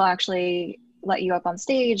 we will actually let you up on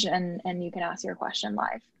stage and you can ask your question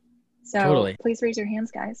live. So Please raise your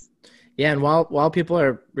hands, guys. Yeah, and while people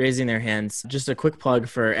are raising their hands, just a quick plug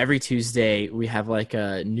for every Tuesday, we have like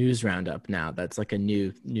a news roundup now. That's like a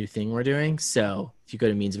new thing we're doing. So if you go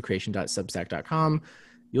to meansofcreation.substack.com,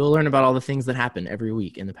 you'll learn about all the things that happen every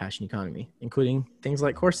week in the passion economy, including things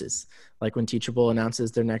like courses. Like when Teachable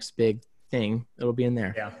announces their next big thing, it'll be in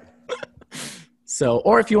there. Yeah. So,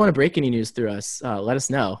 or if you want to break any news through us, let us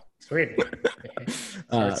know. Sweet.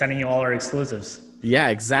 Start sending you all our exclusives. Yeah,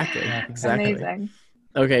 exactly. Exactly. Amazing.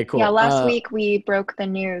 Okay, cool. Yeah, last week we broke the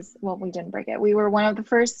news. Well, we didn't break it. We were one of the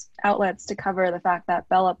first outlets to cover the fact that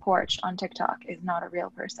Bella Porch on TikTok is not a real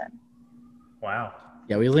person. Wow.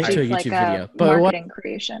 Yeah, we linked to a It's like YouTube a video. But marketing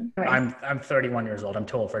creation. I'm 31 years old. I'm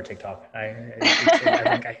too old for TikTok. I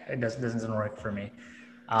think it doesn't work for me.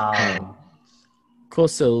 Cool.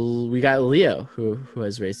 So we got Leo who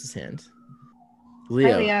has raised his hand. Hi,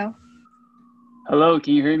 Leo. Leo. Hello,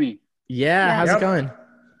 can you hear me? Yeah, how's Yep. it going?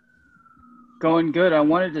 Going good. I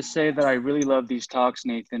wanted to say that I really love these talks,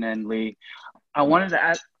 Nathan and Lee. I wanted to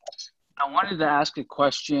ask a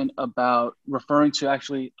question about referring to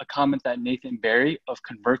actually a comment that Nathan Barry of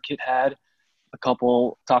ConvertKit had a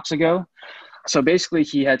couple talks ago. So basically,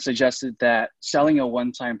 he had suggested that selling a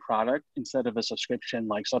one-time product instead of a subscription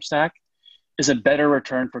like Substack is a better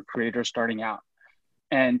return for creators starting out.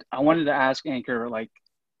 And I wanted to ask Anchor, like,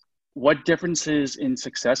 what differences in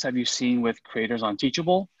success have you seen with creators on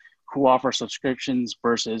Teachable who offer subscriptions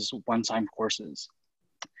versus one-time courses?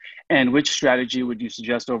 And which strategy would you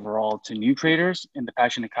suggest overall to new creators in the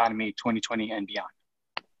Passion Economy 2020 and beyond?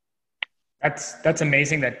 That's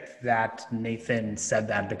amazing that Nathan said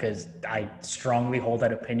that, because I strongly hold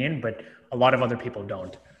that opinion, but a lot of other people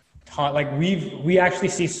don't. Like we actually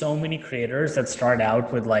see so many creators that start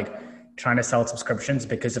out with like trying to sell subscriptions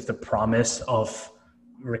because of the promise of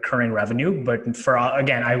recurring revenue. But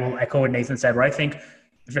again, I will echo what Nathan said, where I think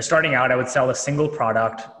if you're starting out, I would sell a single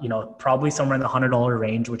product, probably somewhere in the $100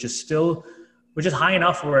 range, which is high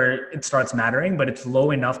enough where it starts mattering, but it's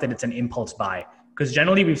low enough that it's an impulse buy. Because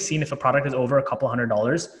generally we've seen if a product is over a couple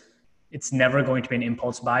 $100, it's never going to be an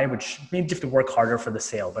impulse buy, which means you have to work harder for the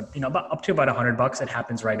sale. But up to about $100, it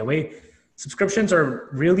happens right away. Subscriptions are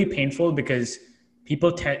really painful because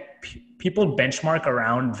people benchmark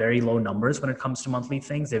around very low numbers when it comes to monthly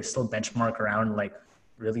things. They still benchmark around like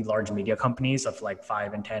really large media companies of like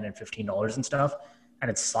 $5 and $10 and $15 and stuff.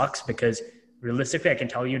 And it sucks because realistically, I can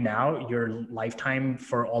tell you now, your lifetime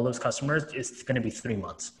for all those customers is going to be 3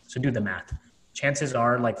 months. So do the math. Chances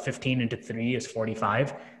are like 15 into 3 is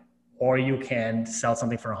 45, or you can sell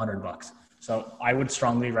something for $100. So I would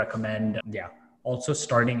strongly recommend, also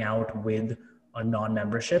starting out with a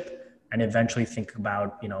non-membership and eventually think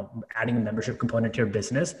about, adding a membership component to your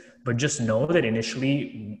business. But just know that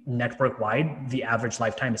initially, network-wide, the average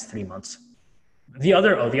lifetime is 3 months. The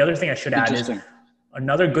other thing I should add is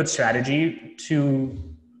another good strategy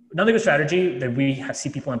that we see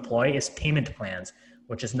people employ is payment plans,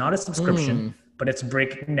 which is not a subscription, but it's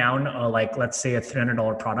breaking down let's say a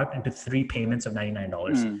 $300 product into 3 payments of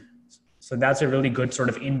 $99. So that's a really good sort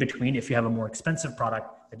of in between if you have a more expensive product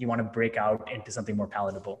that you want to break out into something more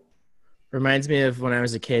palatable. Reminds me of when I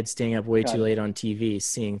was a kid staying up way too late on TV,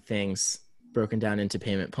 seeing things broken down into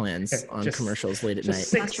payment plans on commercials late at night.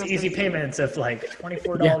 6 easy payments of like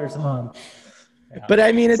 $24 a month. Yeah. But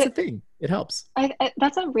I mean, it's a thing. It helps.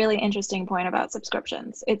 That's a really interesting point about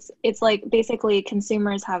subscriptions. It's like basically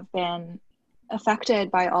consumers have been affected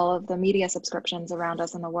by all of the media subscriptions around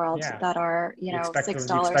us in the world that are, $6,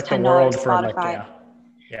 $10, Spotify.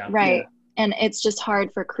 Right. Yeah. And it's just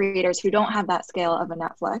hard for creators who don't have that scale of a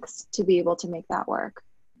Netflix to be able to make that work.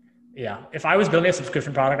 Yeah. If I was building a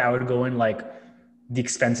subscription product, I would go in like the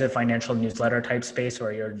expensive financial newsletter type space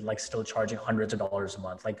where you're like still charging hundreds of dollars a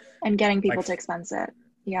month, and getting people to expense it.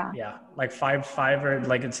 Yeah. Yeah. Like five or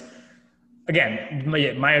like it's, again,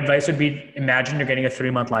 my advice would be imagine you're getting a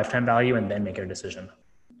 3-month lifetime value and then make your decision.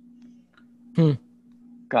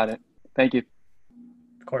 Got it. Thank you.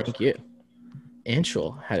 Of course. Thank you.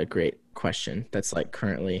 Anshul had a great question that's like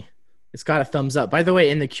currently, it's got a thumbs up. By the way,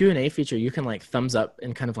 in the Q&A feature, you can like thumbs up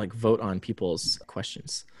and kind of like vote on people's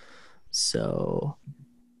questions. So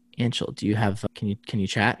Anshul, do you have, can you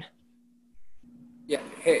chat? Yeah.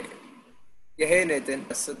 Hey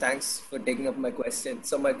Nathan. So thanks for taking up my question.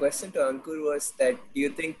 So my question to Ankur was that, do you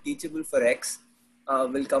think Teachable for X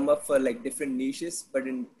will come up for like different niches, but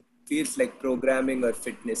in fields like programming or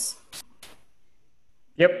fitness?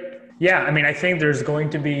 Yep. Yeah. I mean, I think there's going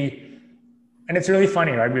to be, and it's really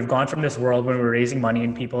funny, right? We've gone from this world when we were raising money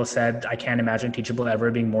and people said, I can't imagine Teachable ever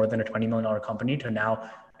being more than a $20 million company, to now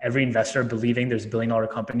every investor believing there's billion-dollar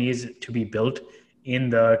companies to be built in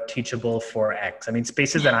the Teachable for X. I mean,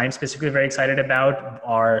 spaces that I'm specifically very excited about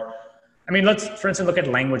are, I mean, let's, for instance, look at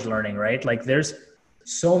language learning, right? Like there's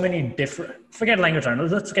so many different, forget language learning,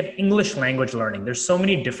 let's look at English language learning. There's so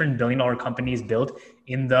many different billion-dollar companies built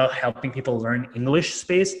in the helping people learn English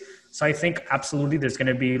space. So I think absolutely there's going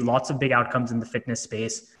to be lots of big outcomes in the fitness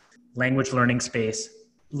space, language learning space,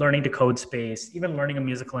 learning to code space, even learning a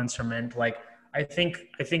musical instrument. Like I think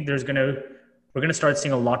we're going to start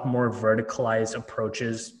seeing a lot more verticalized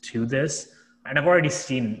approaches to this. And I've already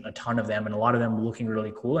seen a ton of them and a lot of them looking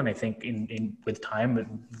really cool. And I think with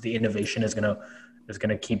time, the innovation is going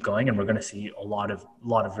to keep going and we're going to see a lot of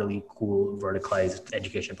really cool verticalized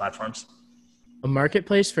education platforms. A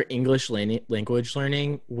marketplace for English language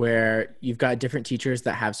learning where you've got different teachers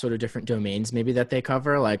that have sort of different domains maybe that they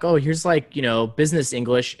cover, like, oh, here's like, business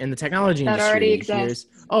English in the technology That already industry.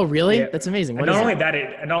 exists. Oh, really? Yeah. That's amazing. And What is not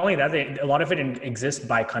only it? that, a lot of it exists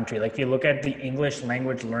by country. Like if you look at the English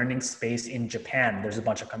language learning space in Japan, there's a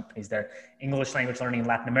bunch of companies there. English language learning in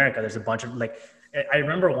Latin America, there's a bunch of like, I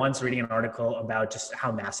remember once reading an article about just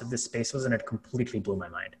how massive this space was, and it completely blew my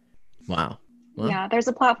mind. Wow. Well, Yeah, there's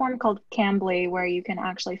a platform called Cambly where you can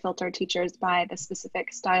actually filter teachers by the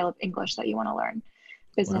specific style of English that you want to learn.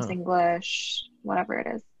 Business Wow. English, whatever it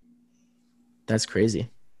is. that's crazy.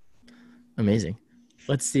 Amazing.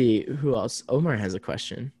 Let's see who else. Omar has a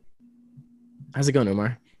question. How's it going,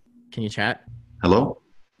 Omar? Can you chat? Hello?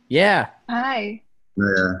 Yeah. Hi.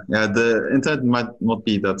 Yeah, the internet might not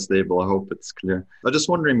be that stable. I hope it's clear. I'm just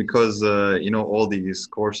wondering because, all these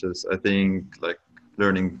courses, I think like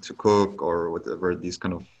learning to cook or whatever, these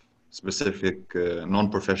kind of specific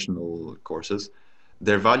non-professional courses,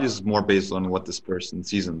 their value is more based on what this person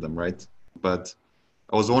sees in them, right? But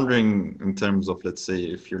I was wondering in terms of, let's say,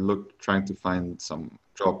 if you're trying to find some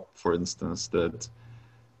job, for instance, that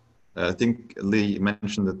I think Lee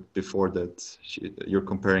mentioned it before that you're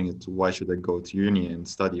comparing it to why should I go to uni and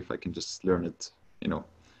study if I can just learn it,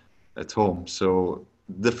 at home. So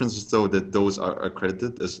the difference is though that those are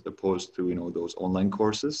accredited as opposed to, those online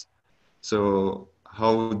courses. So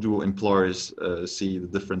how do employers see the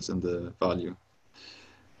difference in the value?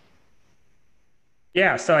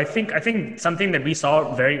 Yeah, so I think something that we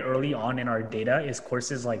saw very early on in our data is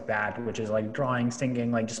courses like that, which is like drawing,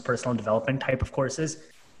 singing, like just personal development type of courses,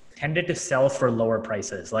 tended to sell for lower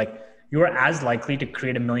prices. Like you are as likely to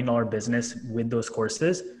create $1 million business with those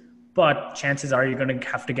courses, but chances are you're going to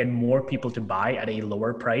have to get more people to buy at a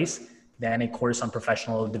lower price than a course on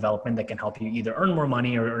professional development that can help you either earn more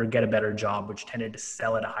money or get a better job, which tended to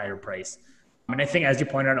sell at a higher price. And I think, as you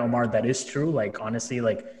pointed out, Omar, that is true. Like, honestly,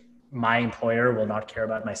 like my employer will not care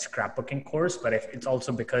about my scrapbooking course, but it's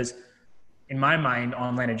also because in my mind,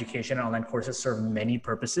 online education and online courses serve many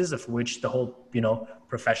purposes, of which the whole,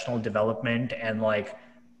 professional development and like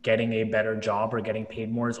getting a better job or getting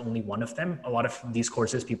paid more is only one of them. A lot of these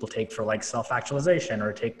courses people take for like self-actualization,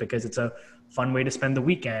 or take because it's a fun way to spend the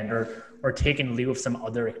weekend, or take in lieu of some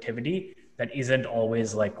other activity that isn't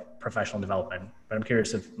always like professional development. But I'm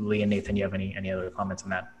curious if Lee and Nathan, you have any other comments on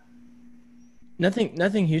that?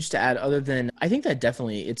 Nothing huge to add other than I think that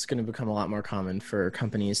definitely it's going to become a lot more common for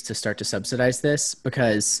companies to start to subsidize this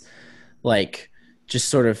because like just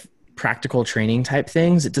sort of practical training type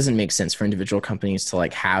things, it doesn't make sense for individual companies to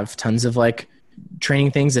like have tons of like training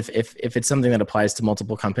things if it's something that applies to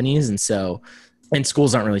multiple companies. And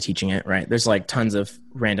schools aren't really teaching it, right? There's like tons of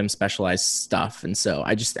random specialized stuff. And so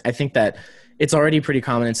I think that it's already pretty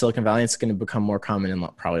common in Silicon Valley. It's going to become more common in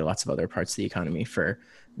probably lots of other parts of the economy for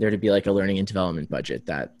there to be like a learning and development budget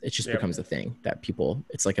that it just becomes a thing that people,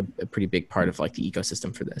 it's like a pretty big part of like the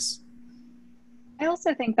ecosystem for this. I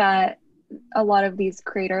also think that a lot of these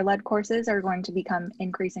creator-led courses are going to become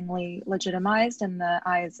increasingly legitimized in the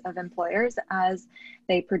eyes of employers as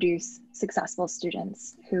they produce successful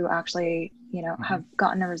students who actually, have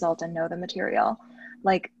gotten a result and know the material.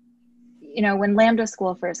 Like, when Lambda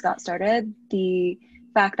School first got started, the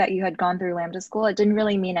fact that you had gone through Lambda School, it didn't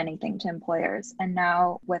really mean anything to employers. And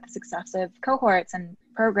now with successive cohorts and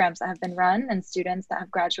programs that have been run and students that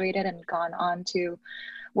have graduated and gone on to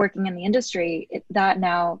working in the industry, that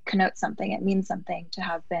now connotes something. It means something to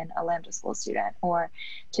have been a Lambda School student, or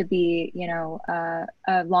to be,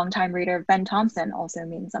 a longtime reader of Ben Thompson also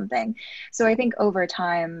means something. So I think over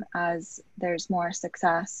time, as there's more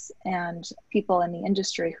success and people in the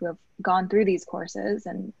industry who have gone through these courses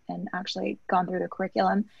and actually gone through the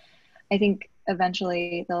curriculum, I think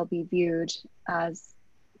eventually they'll be viewed as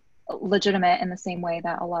legitimate in the same way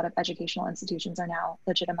that a lot of educational institutions are now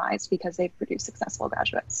legitimized because they've produced successful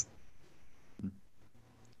graduates.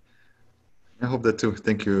 I hope that too.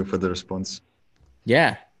 Thank you for the response.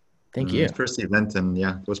 Yeah, thank you. First event, and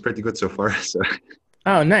yeah, it was pretty good so far. So.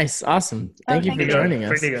 Oh, nice. Awesome. Thank you for joining us.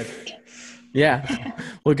 Pretty good. Yeah,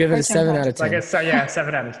 we'll give it a 7 out of 10. Like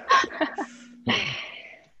 7 out of 10.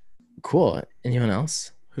 Cool. Anyone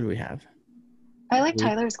else? Who do we have? I like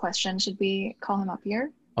Tyler's question. Should we call him up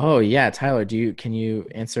here? Oh yeah, Tyler, can you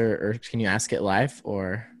answer or can you ask it live,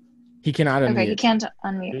 or he cannot unmute? Okay, he can't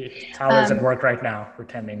unmute. Tyler's at work right now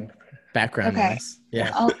pretending. Background noise.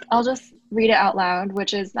 Yeah. I'll just read it out loud,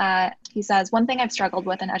 which is that he says, one thing I've struggled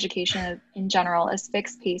with in education in general is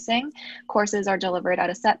fixed pacing. Courses are delivered at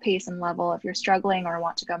a set pace and level. If you're struggling or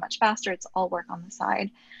want to go much faster, it's all work on the side.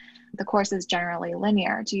 the course is generally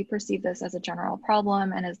linear. Do you perceive this as a general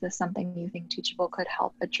problem? And is this something you think Teachable could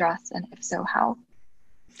help address? And if so, how?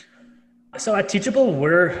 So at Teachable,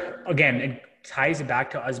 it ties back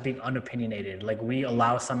to us being unopinionated. Like, we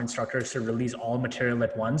allow some instructors to release all material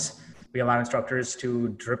at once. We allow instructors to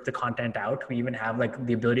drip the content out. We even have like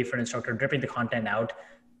the ability for an instructor dripping the content out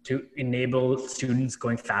to enable students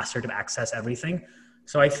going faster to access everything.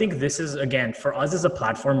 So I think this is, again, for us as a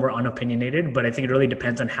platform, we're unopinionated, but I think it really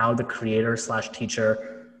depends on how the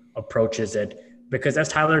creator/teacher approaches it. Because as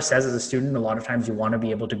Tyler says, as a student, a lot of times you want to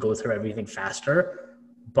be able to go through everything faster,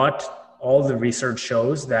 but all the research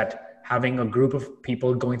shows that having a group of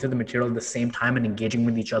people going through the material at the same time and engaging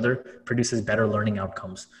with each other produces better learning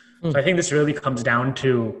outcomes. So I think this really comes down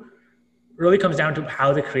to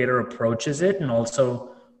how the creator approaches it. And also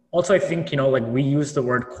I think, like, we use the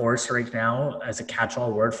word course right now as a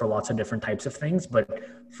catch-all word for lots of different types of things, but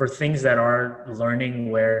for things that are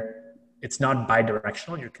learning where it's not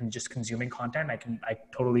bi-directional, you're just consuming content. I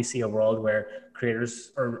totally see a world where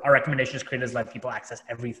creators, or our recommendation is creators let people access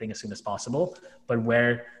everything as soon as possible, but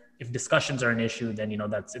where if discussions are an issue, then,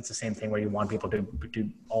 it's the same thing where you want people to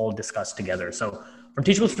all discuss together. So from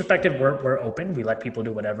Teachable's perspective, we're open. We let people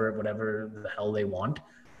do whatever the hell they want,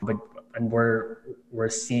 and we're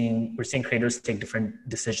seeing creators take different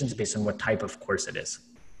decisions based on what type of course it is.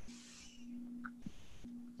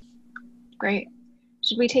 Great.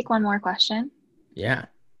 Should we take one more question? Yeah.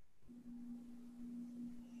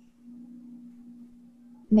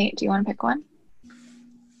 Nate, do you want to pick one?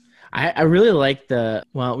 I really like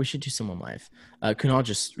we should do someone live. Kunal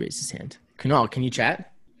just raised his hand. Kunal, can you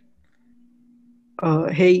chat?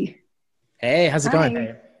 Hey. Hey, how's it going?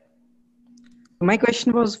 Hey. My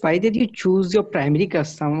question was, why did you choose your primary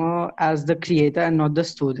customer as the creator and not the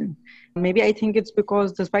student? Maybe I think it's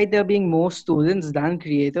because despite there being more students than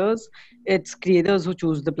creators, it's creators who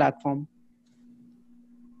choose the platform.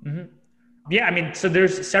 Mm-hmm. Yeah, so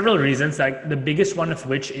there's several reasons. Like, the biggest one of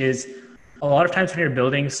which is a lot of times when you're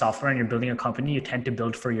building software and you're building a company, you tend to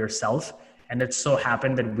build for yourself. And it so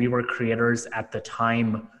happened that we were creators at the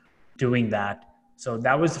time doing that. So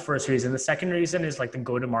that was the first reason. The second reason is like the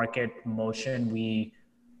go-to-market motion we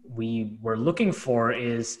were looking for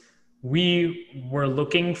is we were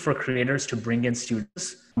looking for creators to bring in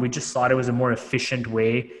students. We just thought it was a more efficient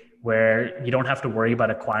way where you don't have to worry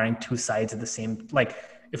about acquiring two sides at the same, like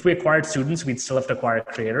if we acquired students, we'd still have to acquire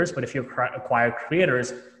creators, but if you acquire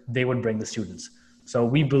creators, they would bring the students. So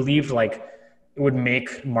we believed like it would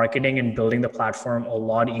make marketing and building the platform a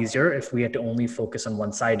lot easier if we had to only focus on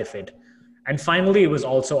one side of it. And finally, it was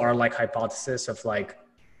also our like hypothesis of like,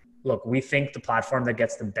 look, we think the platform that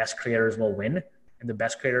gets the best creators will win, and the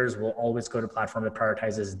best creators will always go to a platform that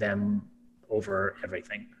prioritizes them over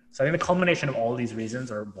everything. So I think the culmination of all these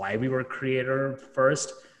reasons are why we were creator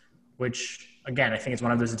first, which again, I think it's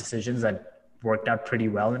one of those decisions that worked out pretty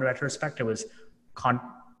well in retrospect. It was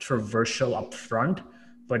controversial upfront,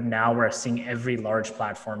 but now we're seeing every large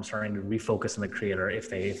platform starting to refocus on the creator if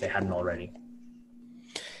they hadn't already.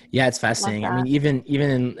 Yeah, it's fascinating. I mean,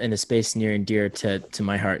 even in a space near and dear to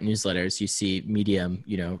my heart, newsletters, you see Medium,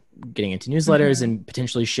 getting into newsletters and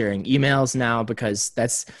potentially sharing emails now, because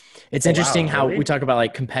it's interesting how we talk about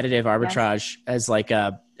like competitive arbitrage as like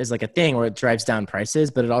a thing where it drives down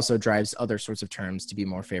prices, but it also drives other sorts of terms to be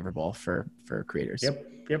more favorable for creators.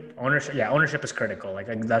 Yep. Ownership is critical. Like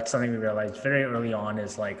that's something we realized very early on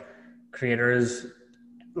is like creators,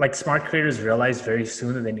 like smart creators realized very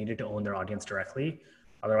soon that they needed to own their audience directly.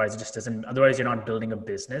 Otherwise, it just doesn't. Otherwise, you're not building a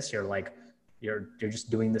business. You're like, you're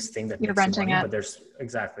just doing this thing that you're renting money, it. But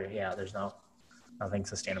there's nothing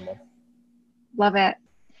sustainable. Love it.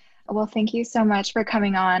 Well, thank you so much for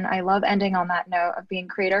coming on. I love ending on that note of being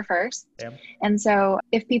creator first. Yeah. And so,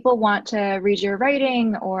 if people want to read your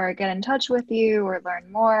writing or get in touch with you or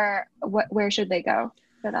learn more, where should they go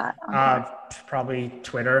for that? Probably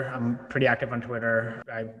Twitter. I'm pretty active on Twitter.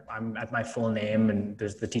 I'm at my full name, and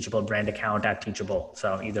there's the Teachable brand account at Teachable.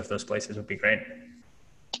 So either of those places would be great.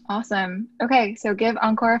 Awesome. Okay, so give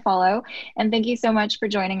Ankur a follow, and thank you so much for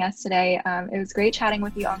joining us today. It was great chatting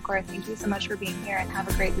with you, Ankur. Thank you so much for being here, and have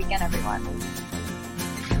a great weekend, everyone.